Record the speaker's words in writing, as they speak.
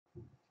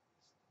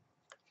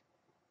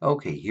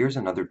Okay, here's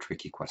another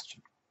tricky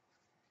question.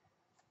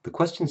 The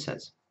question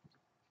says,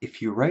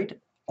 if you write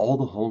all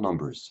the whole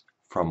numbers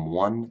from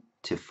 1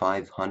 to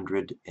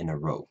 500 in a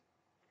row,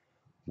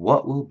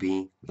 what will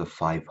be the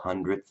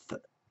 500th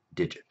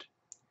digit?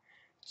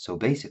 So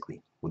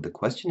basically, what the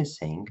question is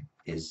saying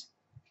is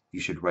you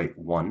should write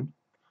 1,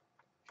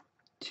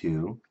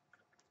 2,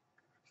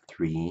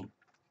 3,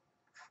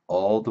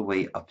 all the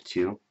way up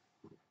to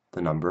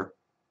the number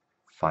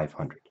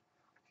 500.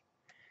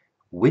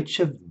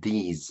 Which of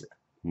these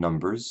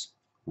numbers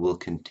will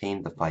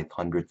contain the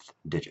 500th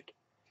digit?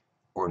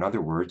 Or in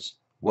other words,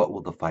 what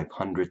will the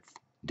 500th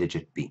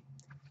digit be?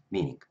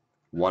 Meaning,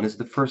 1 is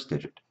the first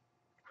digit,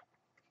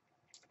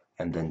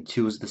 and then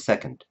 2 is the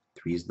second,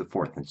 3 is the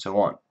fourth, and so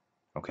on.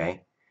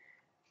 Okay?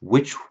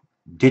 Which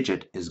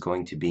digit is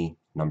going to be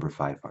number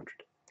 500?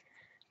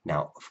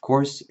 Now, of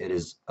course, it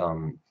is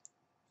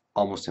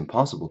almost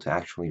impossible to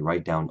actually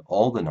write down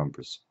all the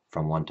numbers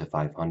from 1 to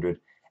 500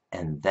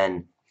 and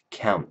then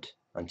count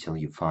until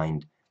you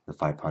find the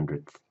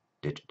 500th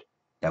digit.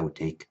 That would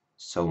take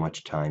so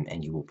much time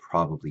and you will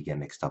probably get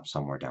mixed up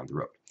somewhere down the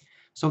road.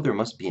 So there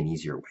must be an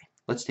easier way.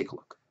 Let's take a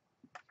look.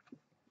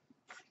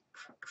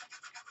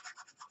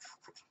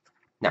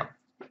 Now,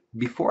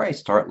 before I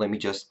start, let me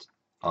just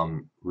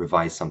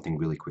revise something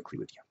really quickly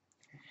with you.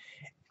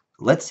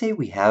 Let's say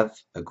we have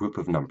a group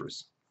of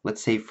numbers.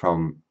 Let's say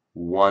from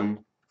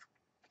 1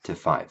 to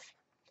 5.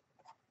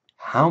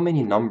 How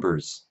many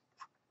numbers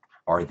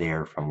are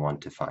there from 1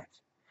 to 5?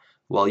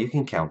 Well, you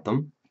can count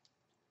them.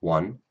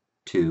 1,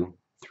 2,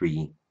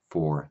 3,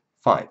 4,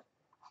 5.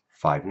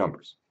 5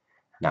 numbers.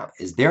 Now,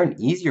 is there an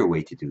easier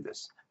way to do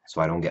this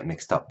so I don't get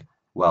mixed up?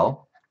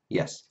 Well,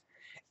 yes.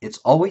 It's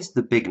always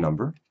the big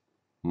number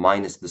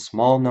minus the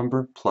small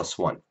number plus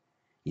 1.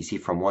 You see,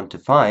 from 1 to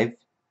 5,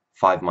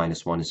 5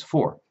 minus 1 is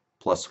 4,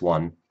 plus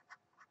 1,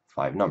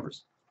 5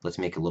 numbers. Let's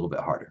make it a little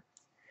bit harder.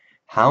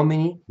 How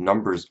many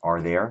numbers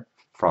are there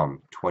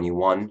from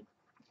 21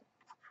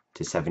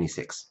 to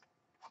 76?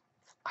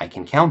 I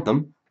can count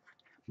them,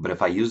 but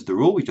if I use the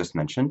rule we just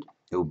mentioned,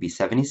 it would be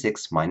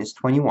 76 minus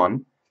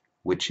 21,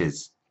 which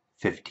is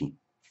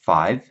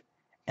 55,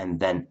 and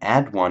then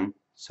add 1,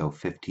 so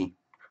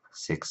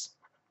 56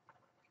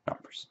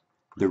 numbers.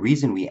 The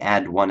reason we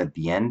add 1 at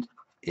the end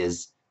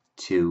is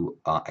to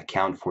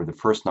account for the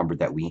first number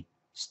that we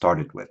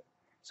started with.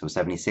 So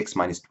 76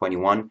 minus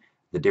 21,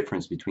 the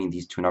difference between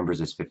these two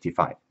numbers is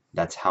 55.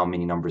 That's how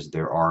many numbers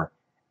there are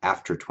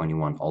after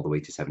 21 all the way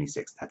to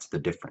 76. That's the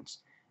difference.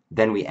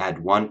 Then we add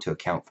 1 to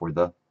account for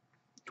the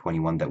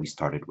 21 that we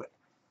started with.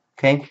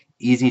 Okay,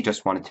 easy.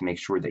 Just wanted to make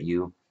sure that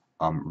you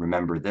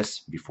remember this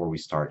before we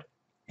start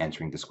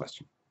answering this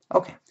question.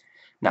 Okay,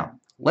 now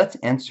let's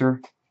answer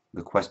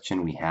the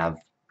question we have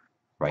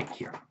right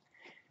here.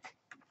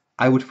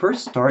 I would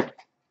first start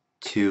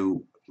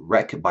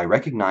by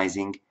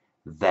recognizing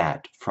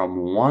that from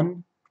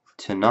 1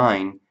 to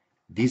 9,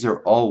 these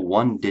are all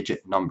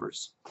one-digit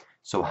numbers.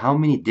 So how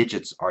many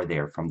digits are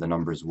there from the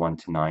numbers 1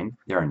 to 9?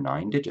 There are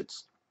 9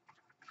 digits.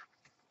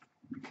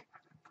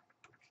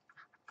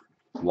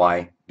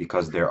 Why?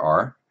 Because there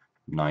are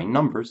 9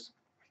 numbers.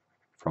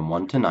 From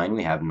 1 to 9,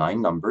 we have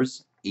 9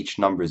 numbers. Each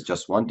number is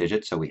just one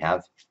digit, so we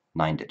have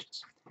 9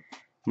 digits.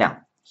 Now,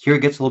 here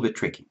it gets a little bit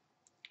tricky.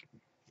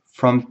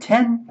 From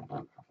 10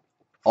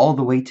 all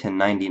the way to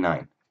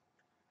 99.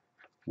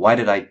 Why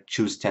did I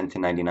choose 10 to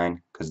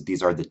 99? Because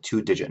these are the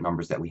 2-digit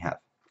numbers that we have.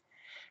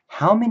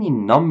 How many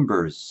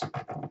numbers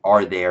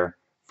are there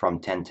from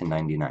 10 to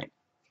 99?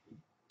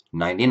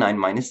 99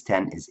 minus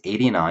 10 is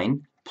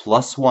 89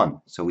 plus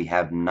 1. So we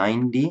have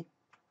 90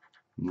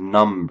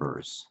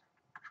 numbers.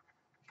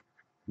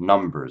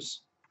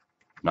 Numbers,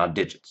 not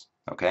digits,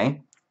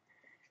 okay?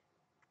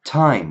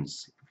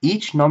 Times,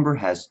 each number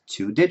has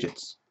 2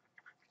 digits.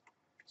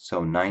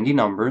 So 90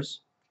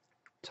 numbers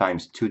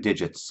times 2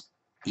 digits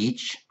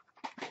each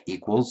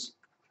equals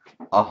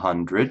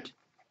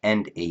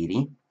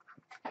 180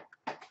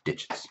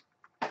 digits.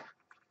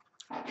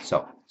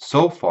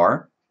 So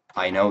far,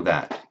 I know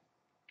that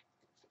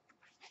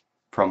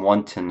from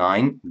 1 to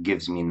 9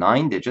 gives me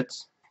 9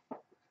 digits.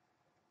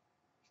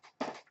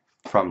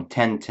 From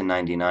 10 to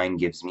 99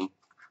 gives me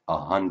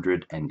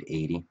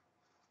 180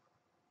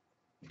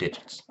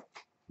 digits.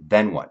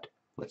 Then what?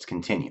 Let's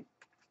continue.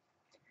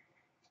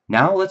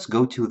 Now let's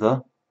go to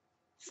the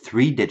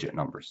 3-digit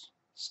numbers,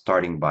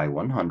 starting by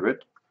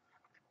 100.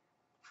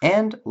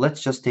 And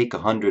let's just take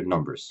 100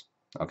 numbers,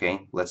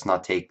 okay? Let's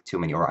not take too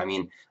many,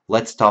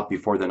 let's stop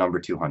before the number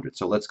 200.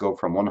 So let's go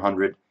from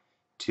 100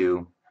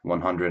 to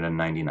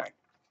 199.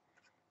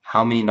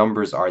 How many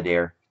numbers are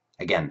there?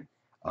 Again,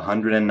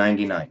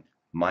 199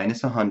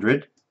 minus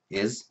 100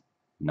 is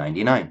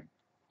 99.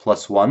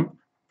 Plus 1,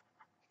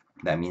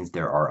 that means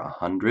there are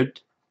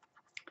 100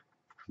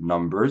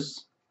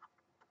 numbers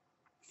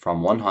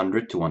from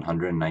 100 to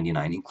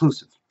 199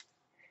 inclusive.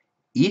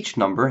 Each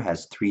number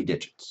has 3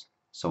 digits.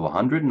 So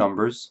 100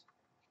 numbers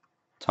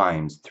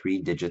times 3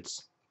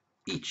 digits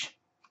each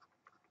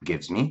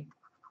gives me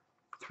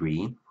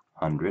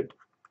 300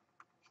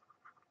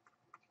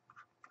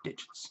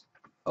 digits.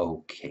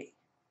 Okay,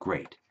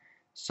 great.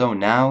 So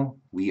now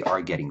we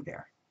are getting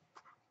there.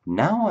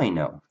 Now I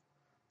know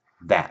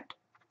that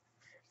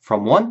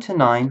from 1 to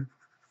 9,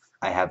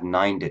 I have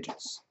 9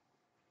 digits.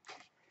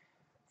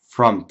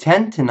 From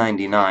 10 to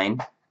 99,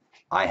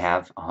 I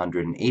have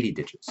 180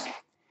 digits.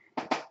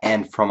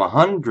 And from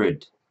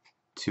 100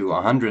 to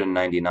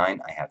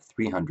 199, I have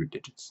 300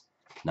 digits.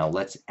 Now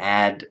let's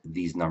add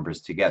these numbers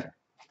together.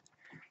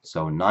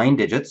 So 9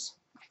 digits,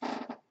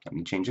 let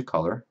me change the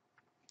color,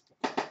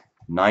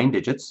 9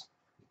 digits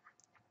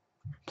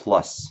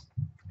plus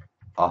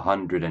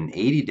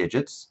 180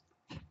 digits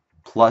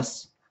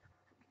plus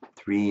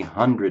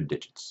 300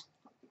 digits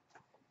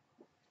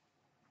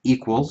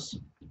equals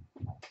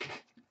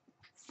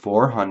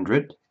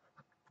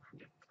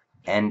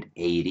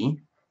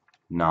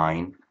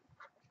 489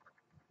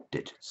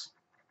 digits.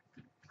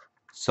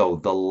 So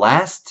the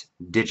last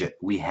digit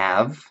we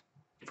have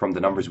from the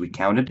numbers we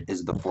counted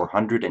is the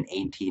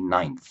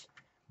 489th,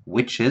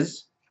 which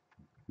is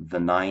the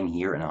 9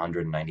 here and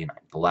 199.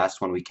 The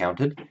last one we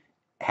counted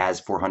has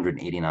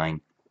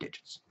 489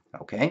 digits.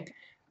 Okay,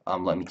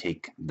 let me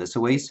take this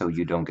away so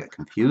you don't get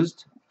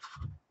confused.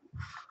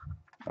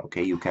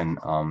 Okay, you can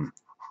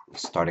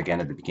start again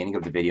at the beginning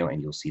of the video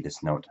and you'll see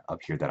this note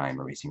up here that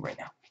I'm erasing right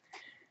now.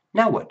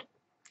 Now what?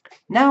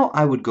 Now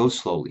I would go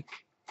slowly.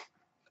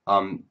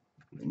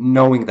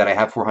 Knowing that I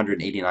have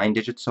 489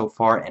 digits so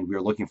far and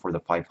we're looking for the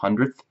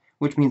 500th,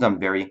 which means I'm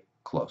very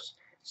close.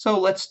 So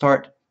let's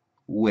start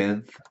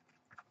with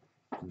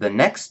the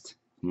next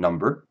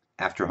number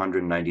after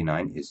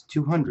 199 is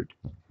 200.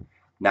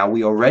 Now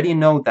we already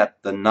know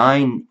that the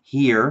 9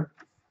 here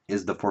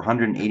is the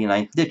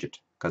 489th digit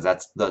because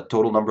that's the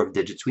total number of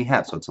digits we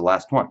have, so it's the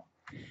last one.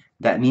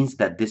 That means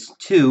that this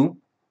 2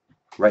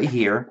 right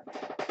here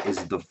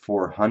is the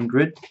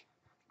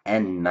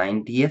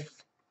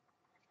 490th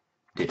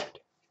digit.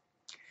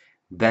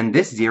 Then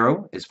this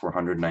 0 is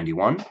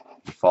 491,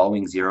 the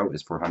following 0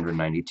 is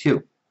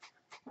 492.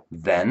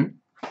 Then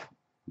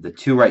the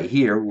 2 right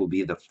here will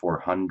be the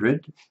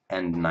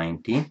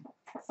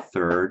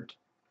 493rd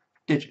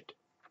digit.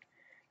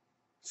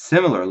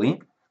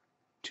 Similarly,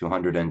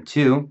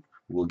 202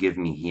 will give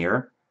me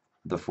here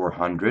the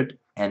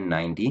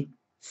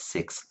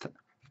 496th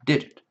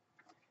digit.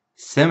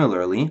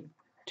 Similarly,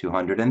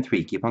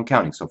 203, keep on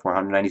counting, so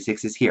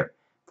 496 is here,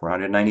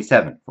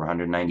 497,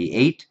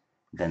 498,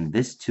 then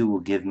this 2 will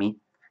give me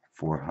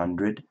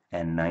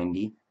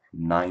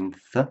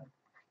 499th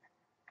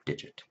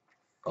digit.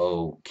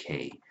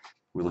 Okay,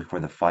 we're looking for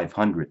the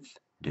 500th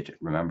digit,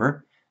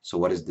 remember? So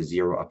what is the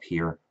 0 up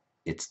here?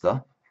 It's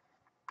the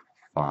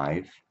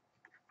 500th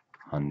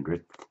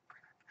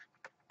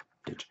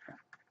digit.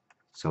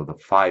 So the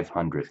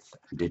 500th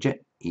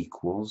digit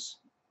equals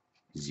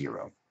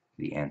 0.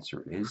 The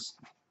answer is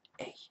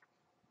A.